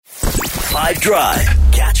5 Drive.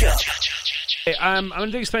 Catch up. Hey, I'm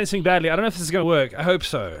going to explain something badly. I don't know if this is going to work. I hope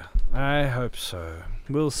so.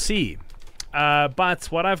 We'll see. But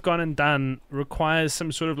what I've gone and done requires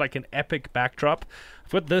some sort of like an epic backdrop.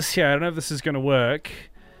 I've got this here. I don't know if this is going to work.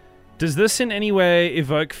 Does this in any way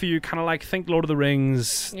evoke for you kind of like think Lord of the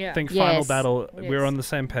Rings, think Final Battle? Yes. We're on the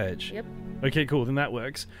same page. Yep. Okay, cool. Then that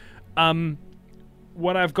works.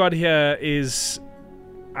 What I've got here is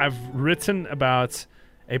I've written about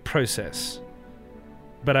a process,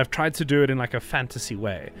 but I've tried to do it in like a fantasy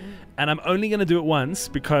way. And I'm only going to do it once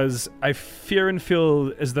because I fear and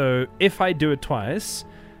feel as though if I do it twice,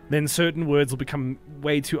 then certain words will become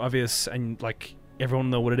way too obvious and like everyone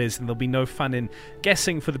will know what it is, and there'll be no fun in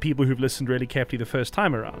guessing for the people who've listened really carefully the first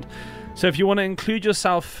time around. So if you want to include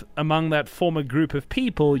yourself among that former group of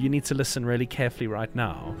people, you need to listen really carefully right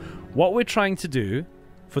now. What we're trying to do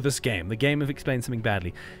for this game, the game of Explain Something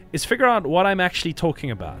Badly, is figure out what I'm actually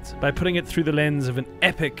talking about by putting it through the lens of an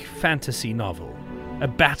epic fantasy novel, a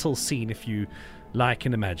battle scene if you like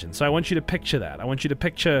and imagine. So I want you to picture that. I want you to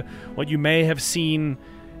picture what you may have seen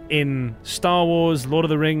in Star Wars, Lord of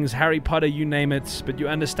the Rings, Harry Potter, you name it, but you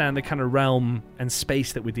understand the kind of realm and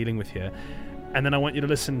space that we're dealing with here. And then I want you to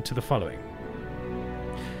listen to the following.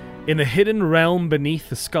 In a hidden realm beneath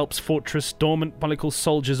the Sculpt's fortress, dormant molecule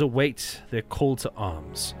soldiers await their call to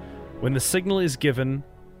arms. When the signal is given,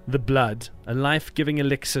 the blood, a life-giving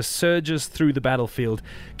elixir, surges through the battlefield,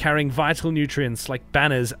 carrying vital nutrients like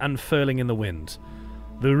banners unfurling in the wind.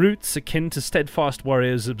 The roots, akin to steadfast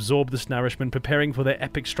warriors, absorb this nourishment, preparing for their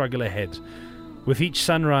epic struggle ahead. With each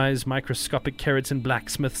sunrise, microscopic keratin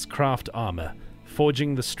blacksmiths craft armor,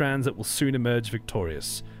 forging the strands that will soon emerge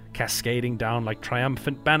victorious, cascading down like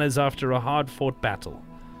triumphant banners after a hard-fought battle.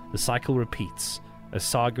 The cycle repeats, a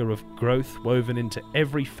saga of growth woven into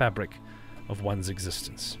every fabric of one's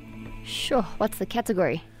existence. Sure. What's the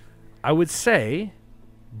category? I would say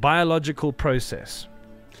biological process.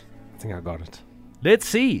 I think I got it. Let's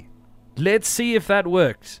see if that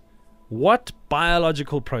worked. What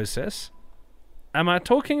biological process am I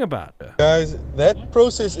talking about? Guys, that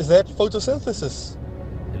process, is that photosynthesis?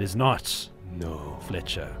 It is not. No,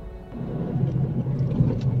 Fletcher.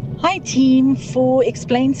 Hi team, for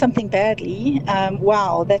Explain Something Badly.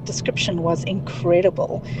 Wow, that description was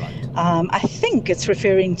incredible. I think it's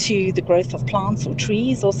referring to the growth of plants or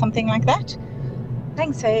trees or something like that.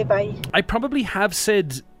 Thanks, hey, bye. I probably have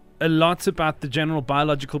said a lot about the general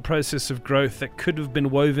biological process of growth that could have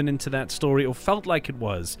been woven into that story or felt like it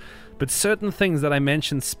was, but certain things that I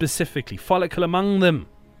mentioned specifically, follicle among them,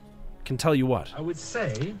 can tell you what. I would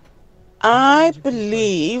say I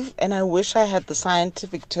believe, and I wish I had the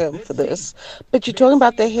scientific term for this, but you're talking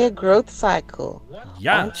about the hair growth cycle,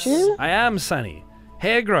 yes, aren't you? I am, Sonny.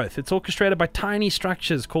 Hair growth, it's orchestrated by tiny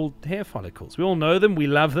structures called hair follicles. We all know them, we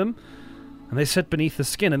love them, and they sit beneath the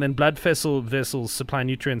skin, and then blood vessels supply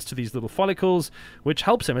nutrients to these little follicles, which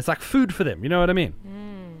helps them. It's like food for them, you know what I mean?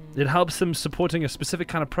 It helps them supporting a specific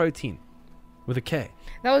kind of protein with a K.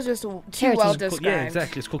 That was just too well described. Yeah,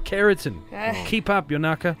 exactly. It's called keratin. Keep up,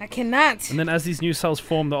 Yonaka. I cannot. And then as these new cells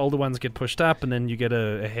form, the older ones get pushed up, and then you get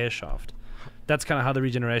a hair shaft. That's kind of how the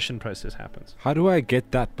regeneration process happens. How do I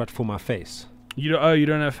get that but for my face? You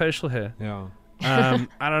don't have facial hair? Yeah.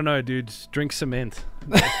 I don't know, dude. Drink cement.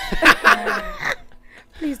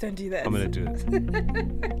 Please don't do that. I'm going to do it.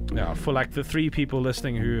 Yeah, for like the 3 people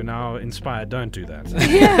listening who are now inspired, don't do that.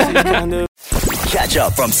 Yeah. Catch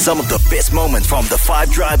up from some of the best moments from the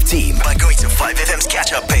 5 Drive team by going to 5FM's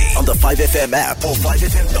catch up page on the 5FM app or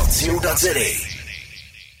 5FM.co.za.